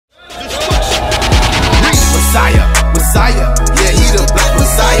Messiah. Yeah, he the black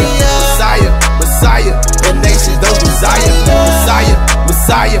Messiah. Messiah, Messiah, the nations don't desire. Messiah,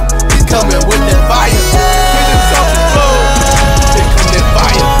 Messiah, he's coming with that fire. Hear the trumpet blow, here come that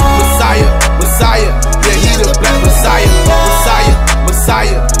fire. Messiah, Messiah, yeah, he the black Messiah. Messiah,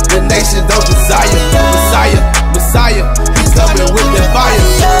 Messiah, the nations don't desire. Messiah, Messiah, he's coming with that fire.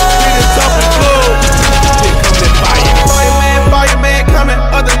 Hear the trumpet blow, here come that fire. Fireman coming,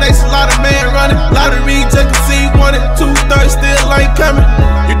 other nations, lot of men running. Lottery just to see one and 2/3 still ain't coming.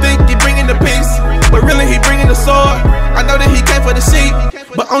 You think he bringing the peace, but really he bringing the sword. I know that he came for the sheep,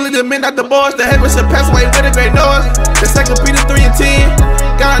 but only the men, not the boys. The heavens should pass away with a great noise. The 2 Peter 3 and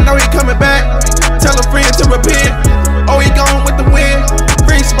 10. God know he coming back. Tell a friend to repent. Oh, he gone with the wind.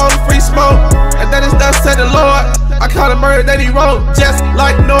 Free smoke, and that is thus said the Lord. I caught a murder that he wrote, just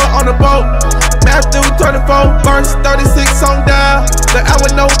like Noah on the boat. Matthew 24, verse 36 on down. The hour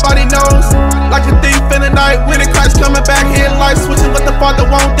nobody knows, like a thief in the night. When the Christ coming back here, life switching what the Father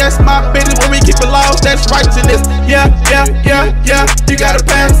want. That's my business. When we keep it laws, that's righteousness. Yeah. You gotta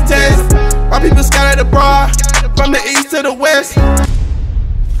pass the test. My people scattered abroad, from the east to the west.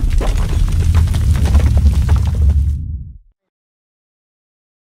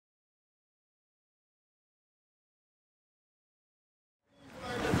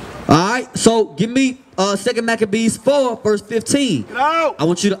 Alright, so give me 2 Maccabees 4, verse 15. No. I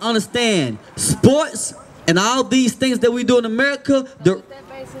want you to understand sports and all these things that we do in America. That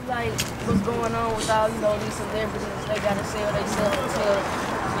basically like what's going on with all, these celebrities. They gotta sell themselves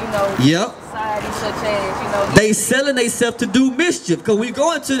to, Yep. society such as, They selling themselves to do mischief. Because we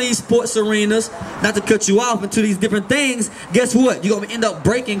go into these sports arenas, not to cut you off, into these different things. Guess what? You're going to end up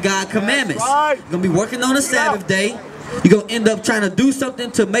breaking God's commandments. Right. You're going to be working on a Sabbath day. You're going to end up trying to do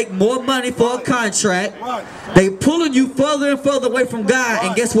something to make more money for a contract. Right. They pulling you further and further away from God.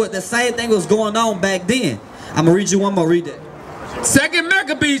 And guess what? The same thing was going on back then. I'm going to read you one more. Read that. 2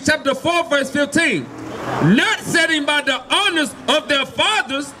 Maccabees chapter 4, verse 15. Not setting by the honors of their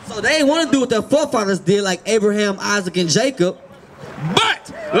fathers. So they ain't want to do what their forefathers did, like Abraham, Isaac, and Jacob.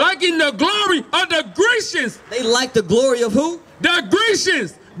 But liking the glory of the Grecians. They like the glory of who? The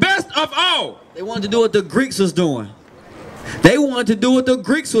Grecians, best of all. They wanted to do what the Greeks was doing. They wanted to do what the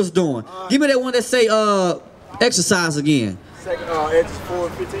Greeks was doing. Give me that one that say exercise again. Exodus 4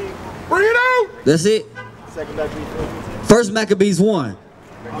 and 15. Bring it out. That's it. 2 Maccabees 4 and 15. First Maccabees 1.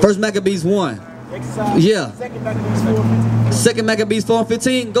 First Maccabees 1. Exercise. Yeah. 2 Maccabees 4 and 15. 2 Maccabees 4 and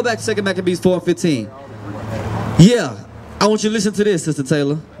 15. Go back to 2 Maccabees 4 and 15. Yeah. I want you to listen to this, Sister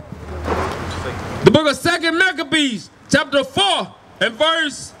Taylor. The book of 2 Maccabees chapter 4 and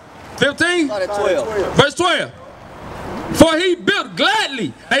verse 15. Verse 12. For he built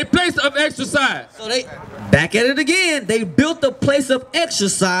gladly a place of exercise. So they back at it again. They built a place of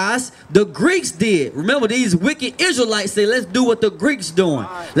exercise. The Greeks did. Remember, these wicked Israelites say, let's do what the Greeks doing.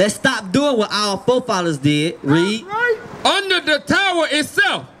 Let's stop doing what our forefathers did. Read. Under the tower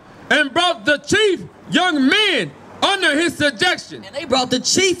itself, and brought the chief young men under his subjection. And they brought the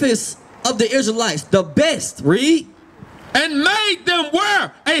chiefest of the Israelites, the best. Read. And made them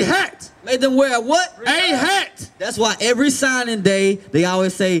wear a hat. Made them wear what? A hat. That's why every signing day, they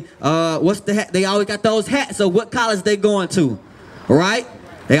always say, what's the hat? They always got those hats of what college they going to. Right?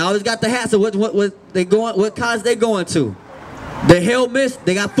 They always got the hats of what college they going to. The helmets,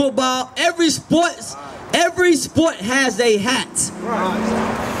 they got football. Every sport has a hat.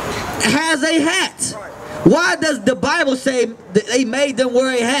 Has a hat. Why does the Bible say that they made them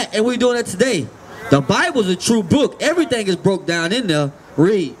wear a hat and we're doing it today? The Bible's a true book. Everything is broke down in there.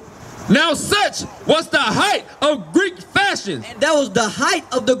 Read. Now such was the height of Greek fashion. And that was the height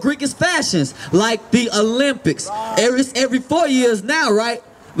of the Greekest fashions. Like the Olympics. Every 4 years now, right?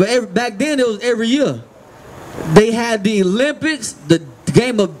 But back then it was every year. They had the Olympics, the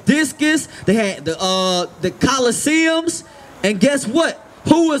game of discus. They had the Colosseums. And guess what?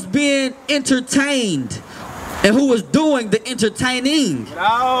 Who was being entertained? And who was doing the entertaining?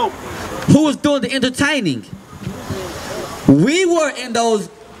 No. Who was doing the entertaining? We were in those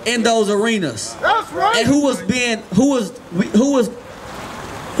arenas. That's right. And who was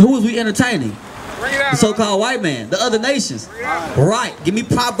we entertaining? The so-called white man, the other nations. Right. Give me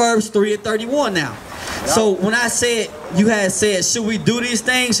Proverbs 3 and 31 now. So when I said, you had said, should we do these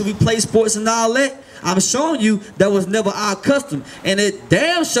things? Should we play sports and all that? I'm showing you that was never our custom. And it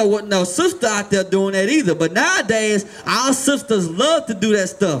damn sure wasn't no sister out there doing that either. But nowadays, our sisters love to do that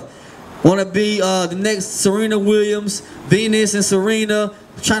stuff. Want to be the next Serena Williams, Venus and Serena,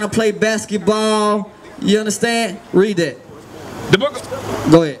 trying to play basketball. You understand? Read that.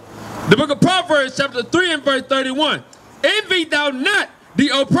 Go ahead. The book of Proverbs chapter 3 and verse 31. Envy thou not the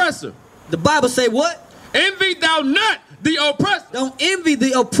oppressor. The Bible say what? envy thou not the oppressor. Don't envy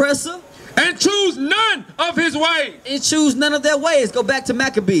the oppressor. And choose none of his ways. And choose none of their ways. Go back to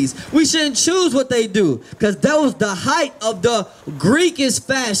Maccabees. We shouldn't choose what they do, because that was the height of the Greekish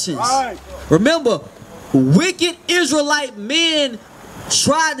fashions. Right. Remember, wicked Israelite men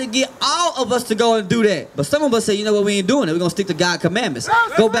tried to get all of us to go and do that. But some of us say, you know what, we ain't doing it. We're going to stick to God's commandments.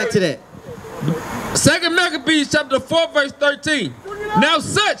 Go back to that. 2 Maccabees chapter 4 verse 13. Now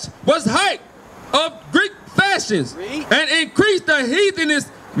such was height of Greek fashions and increased the heathenish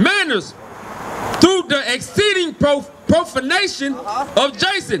manners through the exceeding profanation of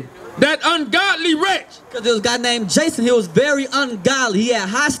Jason, that ungodly wretch. Because there was a guy named Jason. He was very ungodly. He had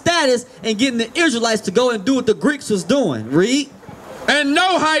high status in getting the Israelites to go and do what the Greeks was doing. Read. And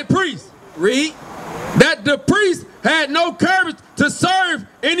no high priest. Read. That the priest had no courage to serve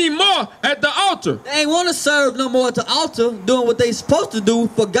anymore at the altar. They ain't want to serve no more at the altar, doing what they supposed to do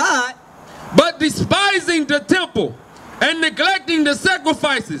for God. But despising the temple and neglecting the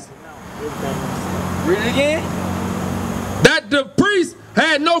sacrifices. Read it again. That the priest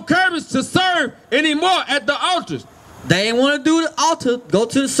had no courage to serve anymore at the altars. They ain't want to do the altar, go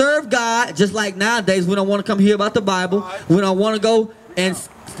to serve God, just like nowadays we don't want to come hear about the Bible. We don't want to go and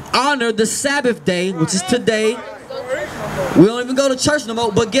honor the Sabbath day, which is today. We don't even go to church no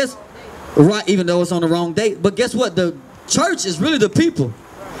more. But guess, right, even though it's on the wrong date, but guess what? The church is really the people.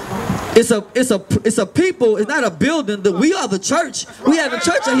 It's a people. It's not a building. We are the church. We have a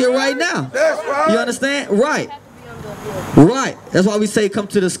church out here right now. You understand? Right. Right. That's why we say come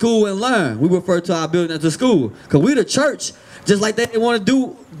to the school and learn. We refer to our building as the school, because we the church. Just like they didn't want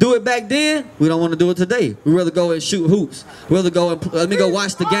to do it back then, we don't want to do it today. We rather go and shoot hoops. We rather go and let me go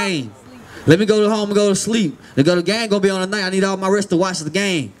watch the game. Let me go home and go to sleep. The game gonna be on tonight. I need all my rest to watch the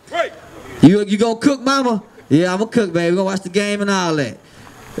game. You gonna cook, mama? Yeah, I'm gonna cook, baby. We gonna watch the game and all that.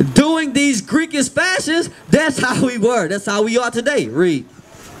 Doing these Greekish fashions, that's how we were. That's how we are today. Read.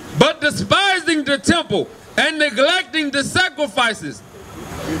 But despising the temple and neglecting the sacrifices,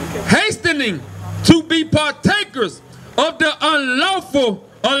 hastening to be partakers of the unlawful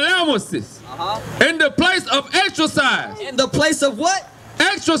allowances, in the place of exercise. In the place of what?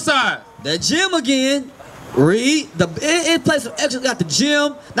 Exercise. The gym again. Read. In place of exercise, you got the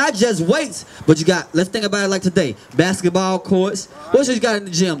gym, not just weights, but you got, let's think about it like today, basketball courts. What else you got in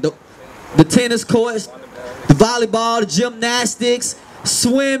the gym? The tennis courts, the volleyball, the gymnastics,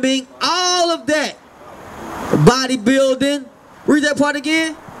 swimming, all of that. Bodybuilding. Read that part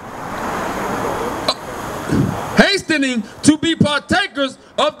again. Hastening to be partakers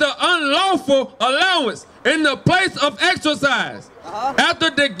of the unlawful allowance in the place of exercise. After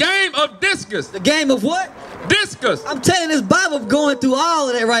the game of discus. The game of what? Discus. I'm telling this Bible going through all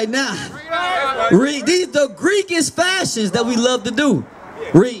of that right now. Read. These are the Greekish fashions that we love to do.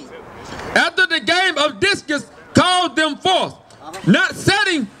 Read. After the game of discus called them forth, not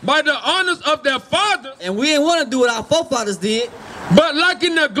setting by the honors of their fathers. And we didn't want to do what our forefathers did. But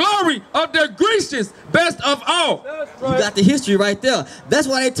liking the glory of the Grecians best of all. You got the history right there. That's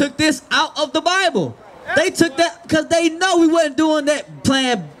why they took this out of the Bible. They took that because they know we wasn't doing that,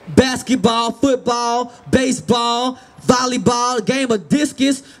 playing basketball, football, baseball, volleyball, game of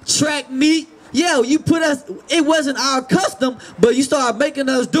discus, track meet. Yeah, you put us, it wasn't our custom, but you started making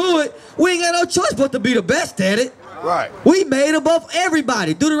us do it. We ain't got no choice but to be the best at it. Right. We made above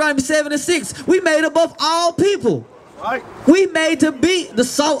everybody. Deuteronomy 7:6. We made above all people. Right. We made to be the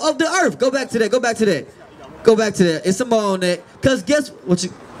salt of the earth. Go back to that. Go back to that. Go back to that. It's some more on that. Because guess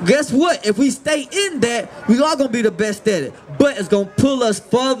what? If we stay in that, we are going to be the best at it. But it's going to pull us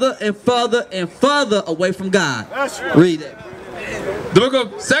further and further and further away from God. That's right. Read that. The book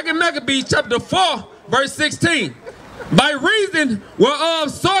of 2 Maccabees chapter 4 verse 16. By reason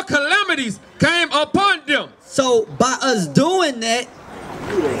whereof sore calamities came upon them. So by us doing that,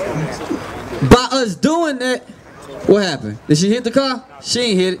 what happened? Did she hit the car? She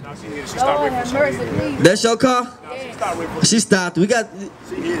ain't hit it. Lord have mercy, please. That's your car? Yes. She stopped. We got.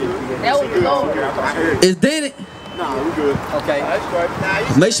 That was the Lord. It's Dented. Nah, we good.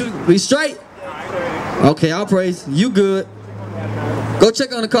 Okay. Make sure we straight. Okay, I'll praise. You good. Go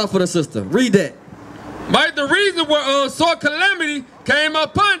check on the car for the sister. Read that. By the reason whereof sore calamity came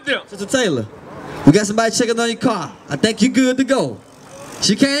upon them. Sister Taylor, we got somebody checking on your car. I think you good to go.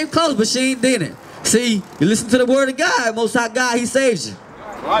 She came close, but she ain't did it. See, you listen to the word of God, Most High God, He saves you.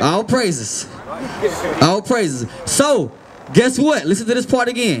 All praises. All praises. So, guess what? Listen to this part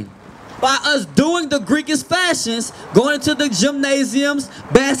again. By us doing the Greekish fashions, going into the gymnasiums,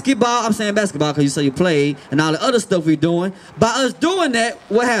 basketball, I'm saying basketball because you say you played, and all the other stuff we're doing. By us doing that,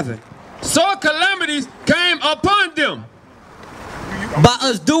 what happened? Sore calamities came upon them. By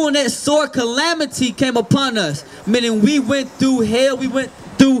us doing that, sore calamity came upon us. Meaning we went through hell, we went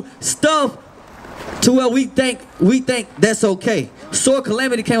through stuff to where we think that's okay. Sore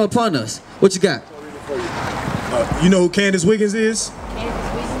calamity came upon us. What you got? You know who Candace Wiggins is?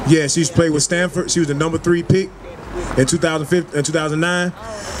 Yeah, she's played with Stanford. She was the #3 pick in 2005 and 2009.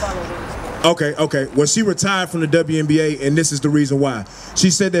 Okay. Well, she retired from the WNBA, and this is the reason why. She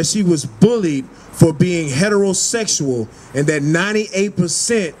said that she was bullied for being heterosexual, and that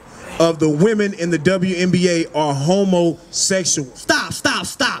 98% of the women in the WNBA are homosexual.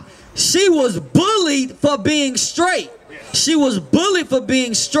 Stop. She was bullied for being straight. She was bullied for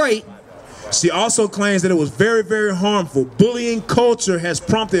being straight. She also claims that it was very, very harmful. Bullying culture has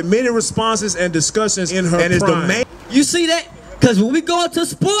prompted many responses and discussions in her prime. You see that? Because when we go into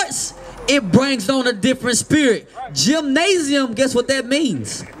sports, it brings on a different spirit. Gymnasium, guess what that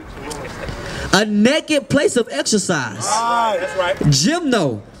means? A naked place of exercise. That's right.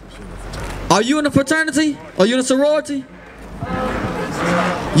 Gymno. Are you in a fraternity? Are you in a sorority?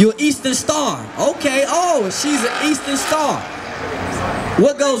 You're an Eastern Star. Okay. Oh, she's an Eastern Star.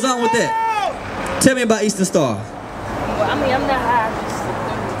 What goes on with that? Tell me about Eastern Star. Well, I mean, I'm not high.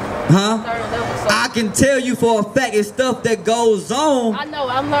 Huh? I can tell you for a fact it's stuff that goes on. I know,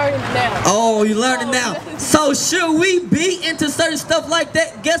 I'm learning now. Oh, you're learning now. So should we be into certain stuff like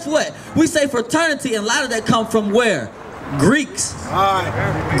that? Guess what? We say fraternity, and a lot of that come from where? Greeks.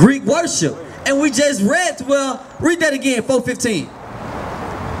 Greek worship. And we just read, well, read that again, 4:15.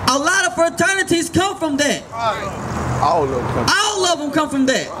 A lot of fraternities come from that. All of them come from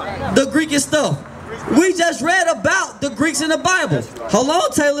that. The Greek and stuff. We just read about the Greeks in the Bible. Hold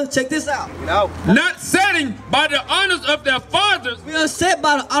on, Taylor. Check this out. Not setting by the honors of their fathers. We are set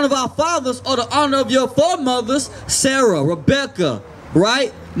by the honor of our fathers or the honor of your foremothers. Sarah, Rebecca,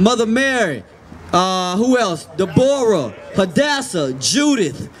 right? Mother Mary. Who else? Deborah, Hadassah,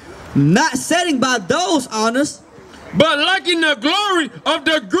 Judith. Not setting by those honors, but liking the glory of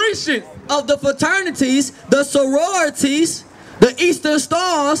the Grecians. Of the fraternities, the sororities, the Eastern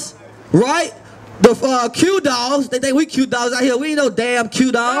Stars, right? The Q dogs. They think we Q dogs out here. We ain't no damn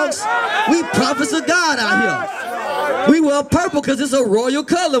Q dogs. We prophets of God out here. We wear purple because it's a royal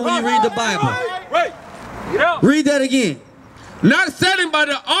color when you read the Bible. Read that again. Not setting by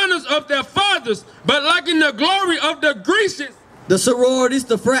the honors of their fathers, but liking the glory of the Grecians. The sororities,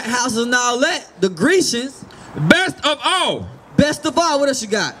 the frat houses and all that. The Grecians. Best of all. Best of all. What else you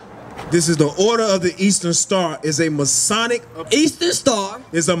got? This is the Order of the Eastern Star. Is a Masonic. Eastern Star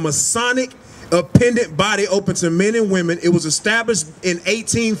is a Masonic appendant body open to men and women. It was established in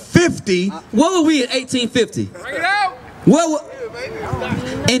 1850. What were we in 1850? Bring it out.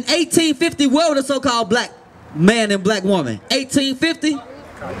 In 1850, what were the so-called black man and black woman? 1850?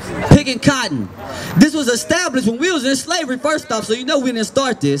 Picking cotton. This was established when we was in slavery first off, so you know we didn't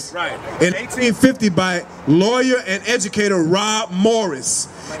start this. Right. In 1850 by lawyer and educator Rob Morris.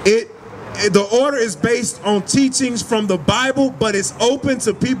 The order is based on teachings from the Bible, but it's open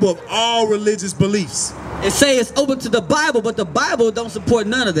to people of all religious beliefs. It say it's open to the Bible, but the Bible don't support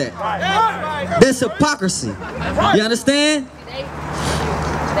none of that. That's hypocrisy. You understand?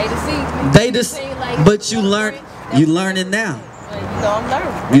 They deceive me. But you learning now. I'm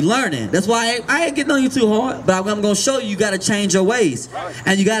learning. You learning. That's why I ain't getting on you too hard, but I'm gonna show you gotta change your ways.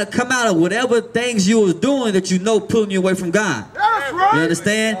 And you gotta come out of whatever things you was doing that you know pulling you away from God. You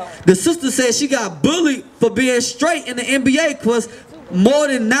understand? The sister said she got bullied for being straight in the NBA because more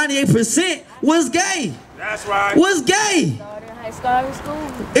than 98% was gay. That's right. Was gay. Started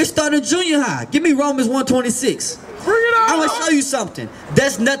school. It started junior high. Give me Romans 1:26. Bring it on. I'm gonna show you something.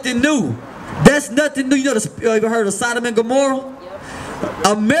 That's nothing new. That's nothing new. You know, you ever heard of Sodom and Gomorrah?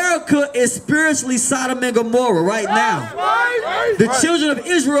 America is spiritually Sodom and Gomorrah right now. The children of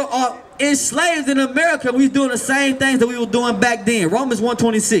Israel are enslaved in America. We're doing the same things that we were doing back then. Romans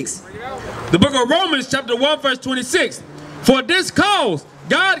 1:26. The book of Romans chapter 1 verse 26. For this cause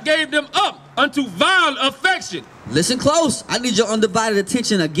God gave them up unto vile affection. Listen close. I need your undivided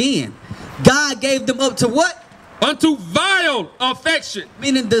attention again. God gave them up to what? Unto vile affection.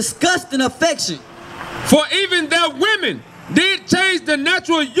 Meaning disgusting affection. For even their women did change the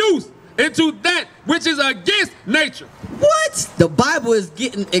natural use into that which is against nature. What? The Bible is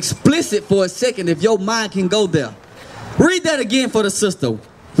getting explicit for a second if your mind can go there. Read that again for the sister.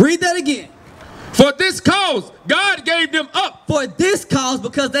 Read that again. For this cause, God gave them up. For this cause,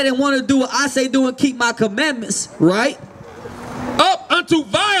 because they didn't want to do what I say do and keep my commandments, right? Up unto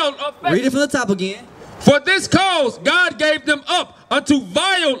vile affection. Read it from the top again. For this cause, God gave them up unto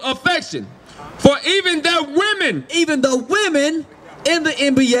vile affection. For even the women in the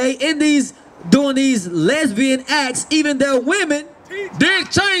NBA, in these doing these lesbian acts, even their women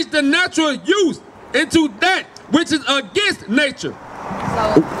did change the natural use into that which is against nature. So,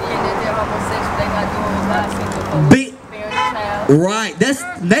 they're homosexual, they not doing what God said before. Bearing a child. Right. That's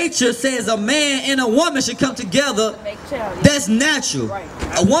nature says a man and a woman should come together. Make a child. That's natural. Right.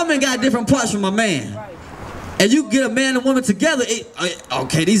 A woman got different parts from a man. Right. And you get a man and a woman together,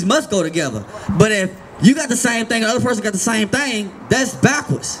 okay, these must go together. But if you got the same thing, the other person got the same thing, that's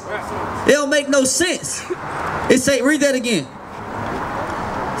backwards. It don't make no sense. It say, read that again.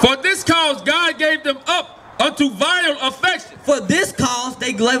 For this cause God gave them up unto vile affection. For this cause,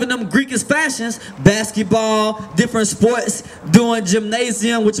 they gave them Greekish fashions, basketball, different sports, doing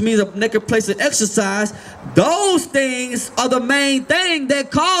gymnasium, which means a naked place of exercise. Those things are the main thing that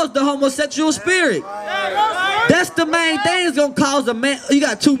cause the homosexual spirit. That's the main thing that's gonna cause a man. You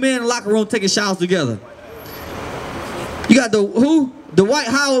got two men in the locker room taking showers together. You got the who? The White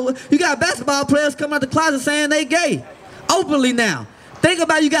House. You got basketball players coming out the closet saying they gay, openly now. Think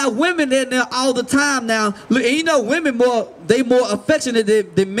about it, you got women in there all the time now. Look, and you know women more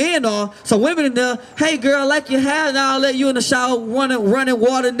affectionate than men are. So women in there, hey girl, I like your hair, now I'll let you in the shower running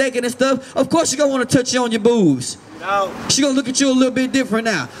water naked and stuff. Of course she gonna want to touch you on your boobs. No. She gonna look at you a little bit different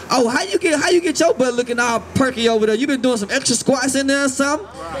now. Oh, how you get your butt looking all perky over there? You been doing some extra squats in there or something?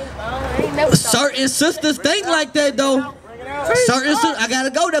 Certain sisters think like that though. Certain sisters, I gotta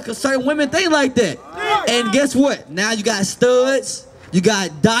go there because certain women think like that. And guess what? Now you got studs. You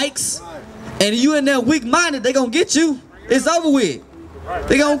got dykes, and you in there weak-minded, they gonna get you. It's over with.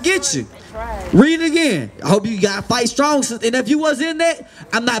 They gonna get you. Read it again. I hope you gotta fight strong. And if you was in that,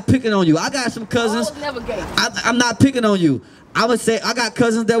 I'm not picking on you. I got some cousins. I was never gay. I'm not picking on you. I would say I got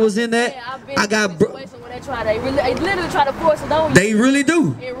cousins that was in that. Yeah, I've been I got. In a situation where they literally try to force it on you. They really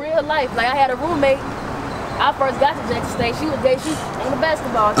do. In real life, like I had a roommate. I first got to Jackson State. She was gay. She on the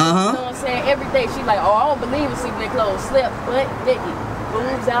basketball team. You know what I'm saying? Every day she like, oh, I don't believe in sleeping in clothes. Slept, butt, naked,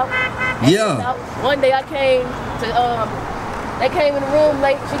 boobs out. Yeah. Out. One day I came to they came in the room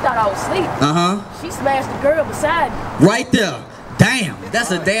late. She thought I was asleep. She smashed the girl beside me. Right there. Damn,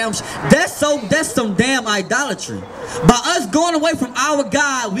 that's a damn. That's some damn idolatry. By us going away from our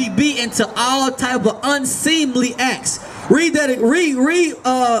God, we be into all type of unseemly acts. Read that. Read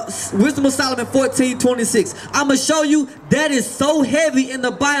Wisdom of Solomon 14:26. I'm gonna show you that is so heavy in the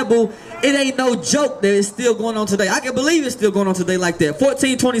Bible. It ain't no joke that it's still going on today. I can believe it's still going on today like that.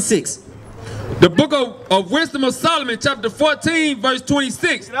 14:26. The book of Wisdom of Solomon, chapter 14, verse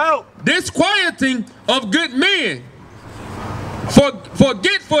 26. Disquieting of good men,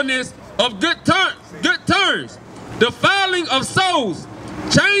 forgetfulness of good turns, defiling of souls,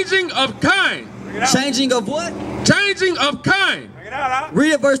 changing of kind. Changing of what? Changing of kind.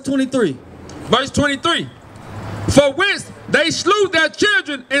 Read it, verse 23. Verse 23. For whence they slew their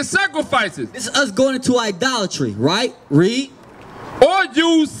children in sacrifices. This is us going into idolatry, right? Read. Or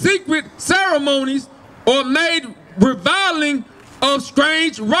used secret ceremonies, or made reviling of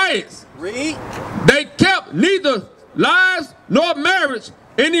strange riots. Read. They kept neither lives nor marriage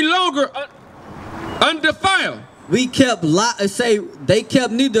any longer undefiled. We kept they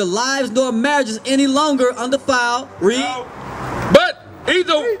kept neither lives nor marriages any longer undefiled. Read. But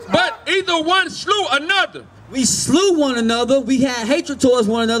either one slew another. We slew one another. We had hatred towards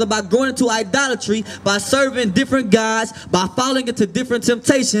one another by going into idolatry, by serving different gods, by falling into different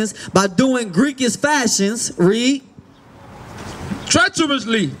temptations, by doing Greekish fashions. Read.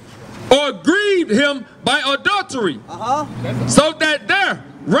 Treacherously, or grieved him by adultery, so that there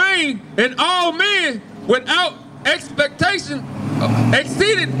reigned in all men without expectation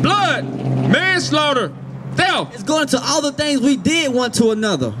exceeded blood, manslaughter, theft. It's going to all the things we did one to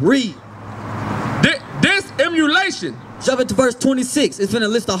another. Read. This emulation. Jump into verse 26. It's going to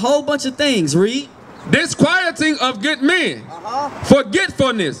list a whole bunch of things. Read. Disquieting of good men.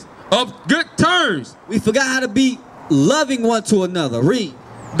 Forgetfulness of good turns. We forgot how to be loving one to another. Read.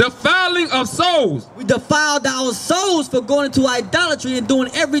 Defiling of souls. We defiled our souls for going into idolatry and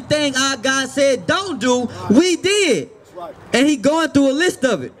doing everything our God said don't do. We did. And he going through a list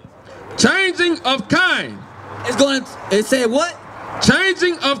of it. Changing of kind. It said what?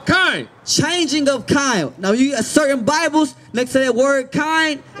 Changing of kind. Changing of kind. Now you got certain Bibles next to that word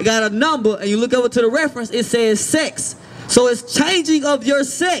kind, it got a number, and you look over to the reference, it says sex. So it's changing of your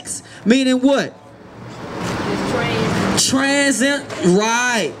sex. Meaning what?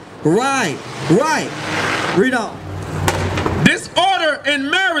 Right. Read on. Disorder in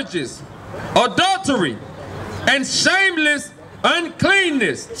marriages, adultery, and shameless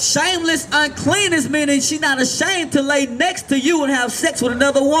uncleanness. Shameless uncleanness meaning she's not ashamed to lay next to you and have sex with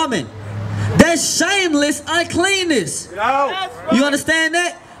another woman. That's shameless uncleanness. You understand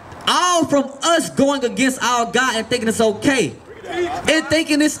that? All from us going against our God and thinking it's okay. and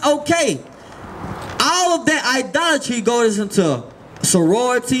thinking it's okay. All of that idolatry goes into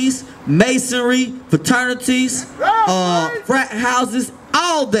sororities, Masonry, fraternities, frat houses,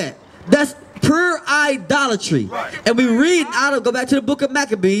 all that. That's pure idolatry. And we read out of, go back to the book of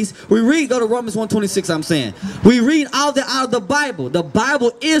Maccabees, go to Romans 1:26, I'm saying. We read all that out of the Bible. The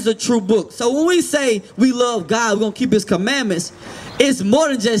Bible is a true book. So when we say we love God, we're going to keep his commandments, it's more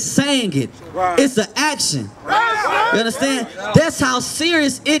than just saying it. It's an action. You understand? That's how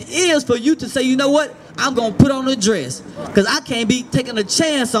serious it is for you to say, you know what? I'm going to put on a dress. Because I can't be taking a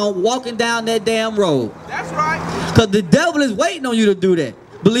chance on walking down that damn road. That's right. Because the devil is waiting on you to do that.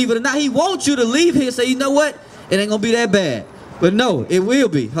 Believe it or not, he wants you to leave here and say, you know what? It ain't going to be that bad. But no, it will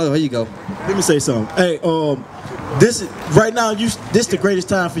be. Hold on, here you go. Let me say something. Hey, this is right now. This is the greatest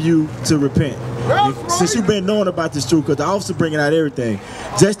time for you to repent. Since you've been knowing about this truth, because the officer bringing out everything.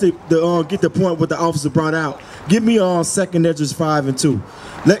 Just to get the point what the officer brought out. Give me 2 Esdras 5 and 2.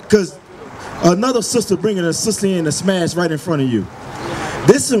 Because another sister bringing a sister in to smash right in front of you.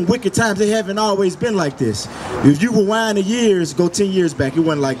 This is some wicked times. They haven't always been like this. If you rewind the years, go 10 years back, it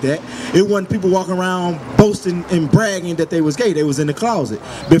wasn't like that. It wasn't people walking around boasting and bragging that they was gay. They was in the closet.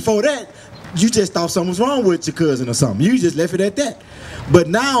 Before that, you just thought something was wrong with your cousin or something. You just left it at that. But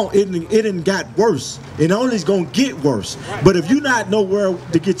now it done got worse. It only is going to get worse. But if you not know where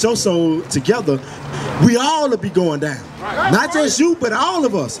to get your soul together, we all will be going down. Not just you, but all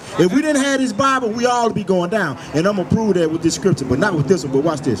of us. If we didn't have this Bible, we all will be going down. And I'm going to prove that with this scripture, but not with this one. But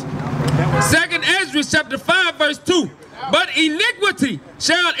watch this. 2 Esdras chapter 5 verse 2. But iniquity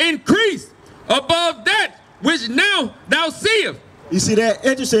shall increase above that which now thou seest. You see that?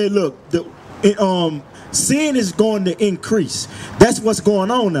 Esdras said, look, sin is going to increase. That's what's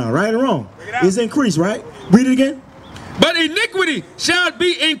going on now, right or wrong? It's increased, right? Read it again. But iniquity shall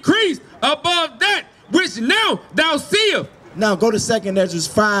be increased above that which now thou seest. Now go to 2 Esdras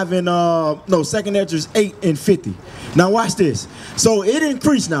 5 and 2 Esdras 8 and 50. Now watch this. So it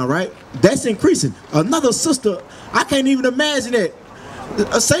increased now, right? That's increasing. Another sister, I can't even imagine that.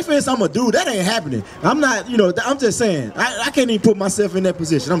 Say for instance, I'm a dude, that ain't happening. I'm not, you know, I'm just saying, I can't even put myself in that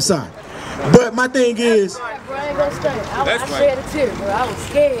position. I'm sorry. But my thing is, I shed a tear, bro. I was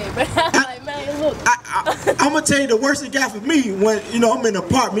scared, but I was like, man, look. I'm gonna tell you the worst it got for me when, you know, I'm in an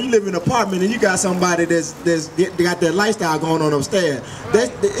apartment. You live in an apartment and you got somebody that's got that lifestyle going on upstairs.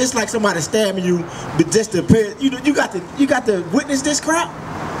 It's like somebody stabbing you, but just to pay, you got to witness this crap.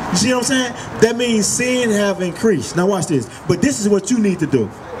 You see what I'm saying? That means sin have increased. Now watch this. But this is what you need to do.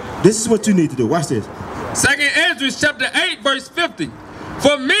 This is what you need to do. Watch this. 2 Esdras chapter 8 verse 50.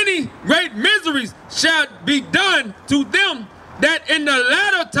 For many great miseries shall be done to them that in the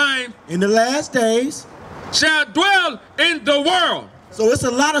latter time, in the last days, shall dwell in the world. So it's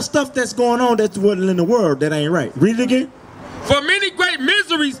a lot of stuff that's going on that's dwelling in the world that ain't right. Read it again. For many great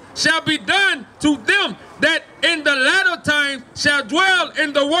miseries shall be done to them that in the latter time shall dwell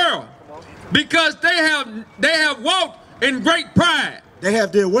in the world, because they have walked in great pride. They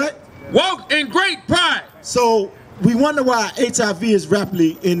have their what? Walked in great pride. So we wonder why HIV is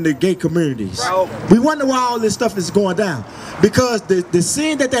rapidly in the gay communities. We wonder why all this stuff is going down. Because the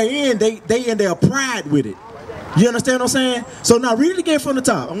sin that they're in, they in their pride with it. You understand what I'm saying? So now read it again from the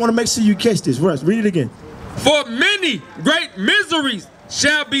top. I want to make sure you catch this. Russ, read it again. For many great miseries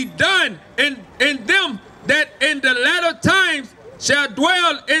shall be done in them that in the latter times shall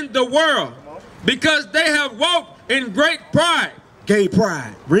dwell in the world, because they have walked in great pride. Gay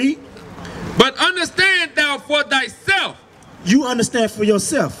pride. Read. But understand thou for thyself. You understand for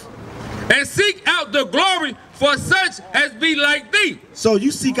yourself. And seek out the glory for such as be like thee. So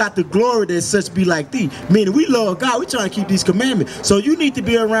you seek out the glory that such be like thee. Meaning we love God. We trying to keep these commandments. So you need to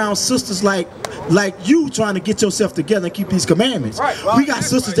be around sisters like you trying to get yourself together and keep these commandments. We got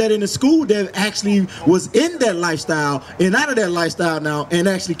sisters that in the school that actually was in that lifestyle and out of that lifestyle now and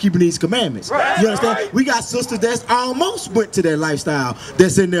actually keeping these commandments. You understand? We got sisters that's almost went to that lifestyle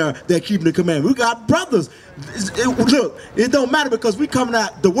that's in there that keeping the commandments. We got brothers. Look, it don't matter because we coming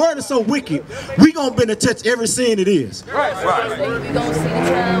out. The word is so wicked. We gonna be in to touch every sin it is. We gonna see the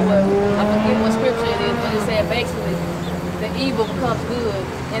time where I forget what scripture it is, but it said basically the evil becomes good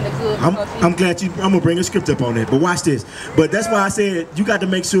and the good becomes evil. I'm glad I'm gonna bring a script up on that. But watch this. But that's why I said you got to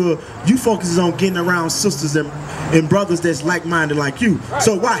make sure you focus on getting around sisters and brothers that's like-minded like you.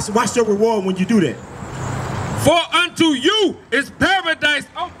 So watch your reward when you do that. For unto you is paradise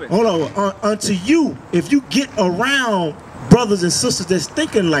open. Hold on. Unto you, if you get around brothers and sisters that's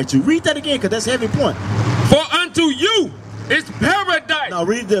thinking like you. Read that again, because that's a heavy point. For unto you is paradise. Now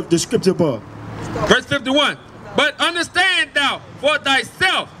read the scripture above. Verse 51. But understand thou for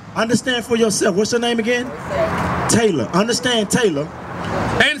thyself. Understand for yourself. What's your name again? Taylor. Understand Taylor.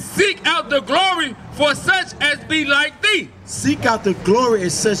 And seek out the glory for such as be like thee. Seek out the glory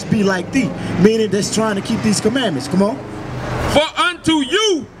as such be like thee. Meaning that's trying to keep these commandments. Come on. For unto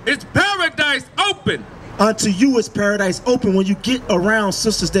you is paradise open. Unto you is paradise open when you get around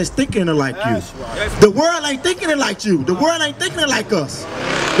sisters that's thinking like you. The world ain't thinking it like you. The world ain't thinking it like us.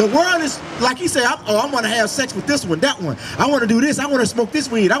 The world is, like he said, I'm going to have sex with this one, that one. I want to do this. I want to smoke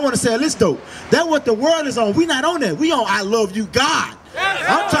this weed. I want to sell this dope. That's what the world is on. We not on that. We on I love you, God.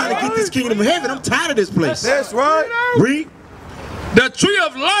 I'm trying to get this kingdom of heaven. I'm tired of this place. That's right. Read. The tree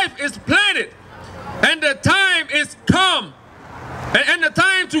of life is planted, and the time is come, and the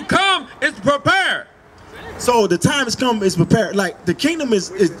time to come is prepared. So the time has come, is prepared. Like the kingdom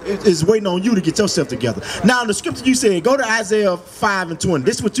is waiting on you to get yourself together. Now in the scripture you said, go to Isaiah 5:20.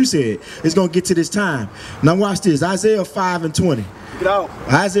 This is what you said. It's gonna get to this time. Now watch this. Isaiah 5:20. Get out.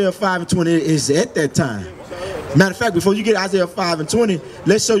 Isaiah 5:20 is at that time. Matter of fact, before you get Isaiah 5:20,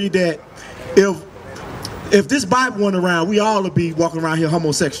 let's show you that if this Bible went around, we all would be walking around here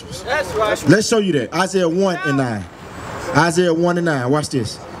homosexuals. That's right. Let's show you that. Isaiah 1:9. Isaiah 1:9. Watch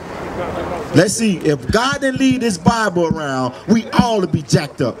this. Let's see, if God didn't leave this Bible around, we all would be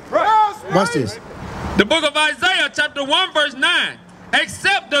jacked up. Watch this. The book of Isaiah chapter 1 verse 9.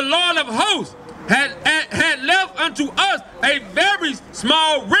 Except the Lord of hosts had left unto us a very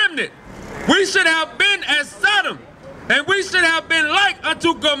small remnant, we should have been as Sodom, and we should have been like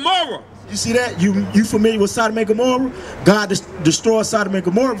unto Gomorrah. You see that? You familiar with Sodom and Gomorrah? God destroyed Sodom and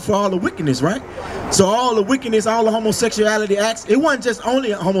Gomorrah for all the wickedness, right? So all the wickedness, all the homosexuality acts, it wasn't just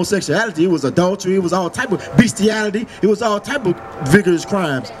only homosexuality, it was adultery, it was all type of bestiality, it was all type of vigorous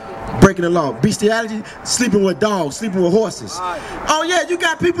crimes, breaking the law. Bestiality, sleeping with dogs, sleeping with horses. Oh yeah, you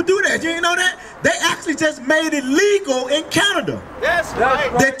got people do that, you ain't know that? They actually just made it legal in Canada. That's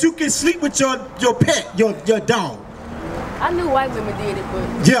right. That you can sleep with your pet, your dog. I knew white women did it,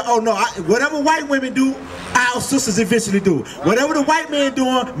 but... Yeah, oh no, whatever white women do, our sisters eventually do. Whatever the white men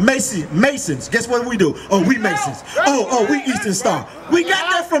doing, Masons. Guess what we do? Oh, we Masons. Oh, we Eastern Star. We got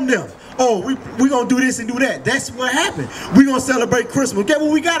that from them. Oh, we gonna do this and do that. That's what happened. We gonna celebrate Christmas. Guess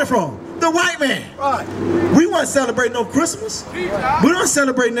where we got it from? The white man. Right. We won't celebrate no Christmas. We don't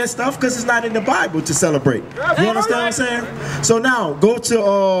celebrate that stuff because it's not in the Bible to celebrate. You understand what I'm saying? So now, go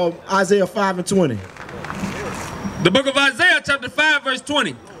to Isaiah 5:20. The book of Isaiah chapter 5 verse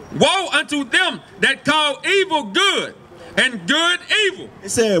 20. Woe unto them that call evil good and good evil. It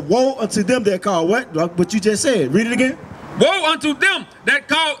said, woe unto them that call what? Like what you just said. Read it again. Woe unto them that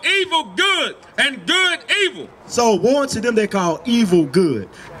call evil good and good evil. So woe unto them that call evil good.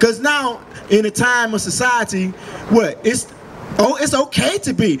 Because now in a time of society, what? It's okay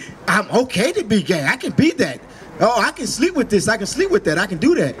to be. I'm okay to be gay. I can be that. Oh, I can sleep with this, I can sleep with that, I can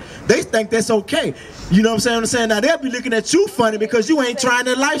do that. They think that's okay. You know what I'm saying? Now they'll be looking at you funny because you ain't trying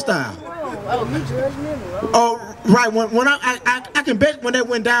their lifestyle. Oh, you judgmental. Oh, right. When I can bet when that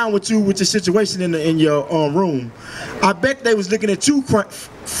went down with you with your situation in your room, I bet they was looking at you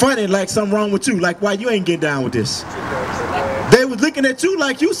funny like something wrong with you. Like, why you ain't getting down with this? They was looking at you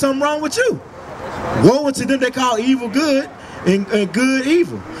like you something wrong with you. Woe unto them they call evil good and good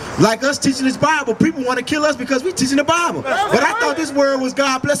evil. Like us teaching this Bible, people want to kill us because we teaching the Bible. But I thought this word was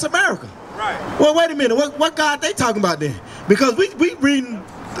God bless America. Right. Well, wait a minute. What God they talking about then? Because we reading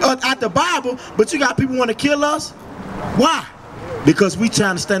out the Bible, but you got people want to kill us. Why? Because we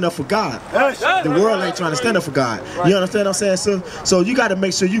trying to stand up for God. The world ain't trying to stand up for God. You understand what I'm saying? So you got to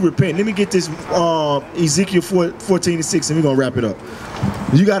make sure you repent. Let me get this Ezekiel 14:6 and we're going to wrap it up.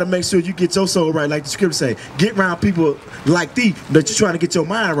 You got to make sure you get your soul right, like the scripture say. Get around people like thee that you're trying to get your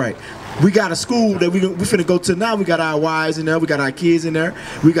mind right. We got a school that we finna go to now. We got our wives in there. We got our kids in there.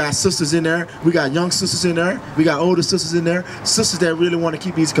 We got sisters in there. We got young sisters in there. We got older sisters in there. Sisters that really want to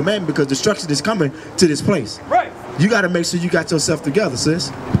keep these commandments because destruction is coming to this place. Right. You got to make sure you got yourself together, sis.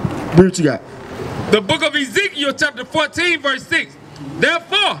 What you got? The book of Ezekiel chapter 14 verse 6.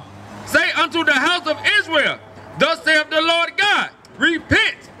 Therefore, say unto the house of Israel, thus saith the Lord God,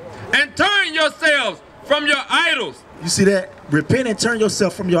 repent and turn yourselves from your idols. You see that? Repent and turn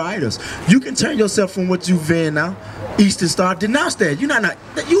yourself from your idols. You can turn yourself from what you've been now. Eastern Star, denounce that. You're not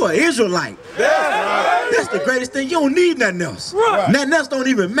you are Israelite. That's the greatest thing. You don't need nothing else. Right. Nothing else don't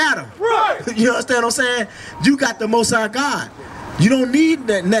even matter. Right. You understand what I'm saying? You got the Most High God. You don't need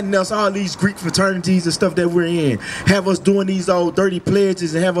nothing else, all these Greek fraternities and stuff that we're in. Have us doing these old dirty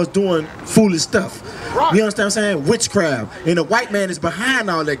pledges and have us doing foolish stuff. Right. You understand what I'm saying? Witchcraft. And the white man is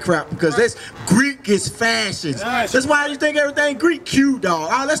behind all that crap because that's Greek is fashion. That's why you think everything Greek, cute, dog.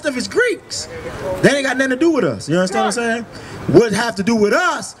 All that stuff is Greeks. They ain't got nothing to do with us. You understand what I'm saying? What have to do with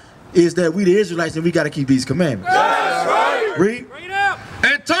us is that we the Israelites and we got to keep these commandments. That's right. Read.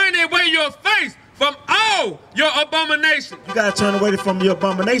 And turn away your face from all your abominations. You got to turn away from your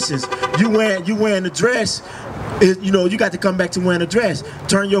abominations. You wearing the dress. You know, you got to come back to wearing a dress.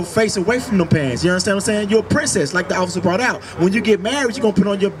 Turn your face away from them pants. You understand what I'm saying? You're a princess, like the officer brought out. When you get married, you're going to put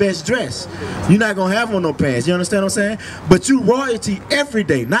on your best dress. You're not going to have on no pants. You understand what I'm saying? But you royalty every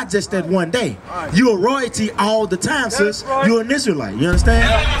day, not just that one day. You a royalty all the time, sis. You're an Israelite. You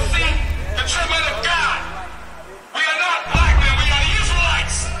understand?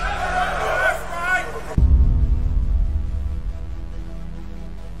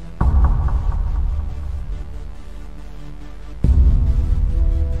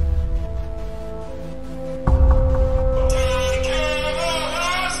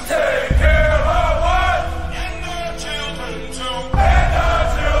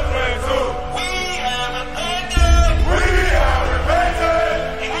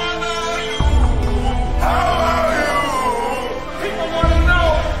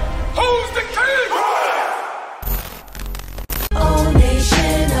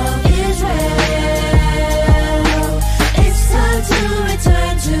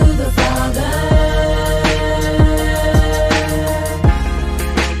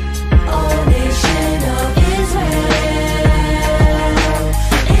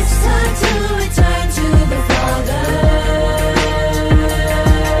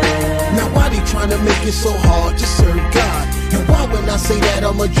 So hard to serve God. And why when I say that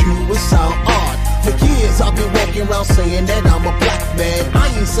I'm a Jew, it sound odd. For years I've been walking around saying that I'm a black man. I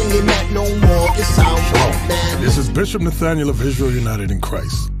ain't saying that no more, it sounds wrong, man. This is Bishop Nathaniel of Israel United in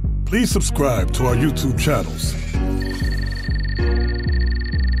Christ. Please subscribe to our YouTube channels.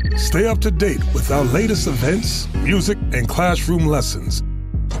 Stay up to date with our latest events, music, and classroom lessons.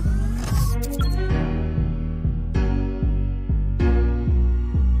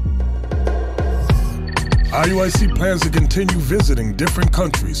 IUIC plans to continue visiting different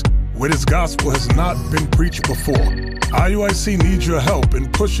countries where this gospel has not been preached before. IUIC needs your help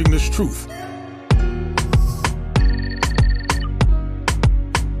in pushing this truth.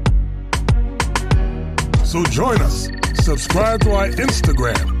 So join us. Subscribe to our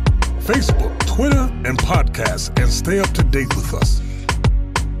Instagram, Facebook, Twitter, and podcast, and stay up to date with us.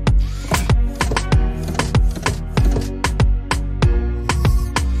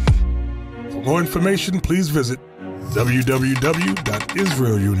 For more information, please visit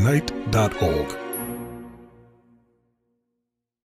www.israelunite.org.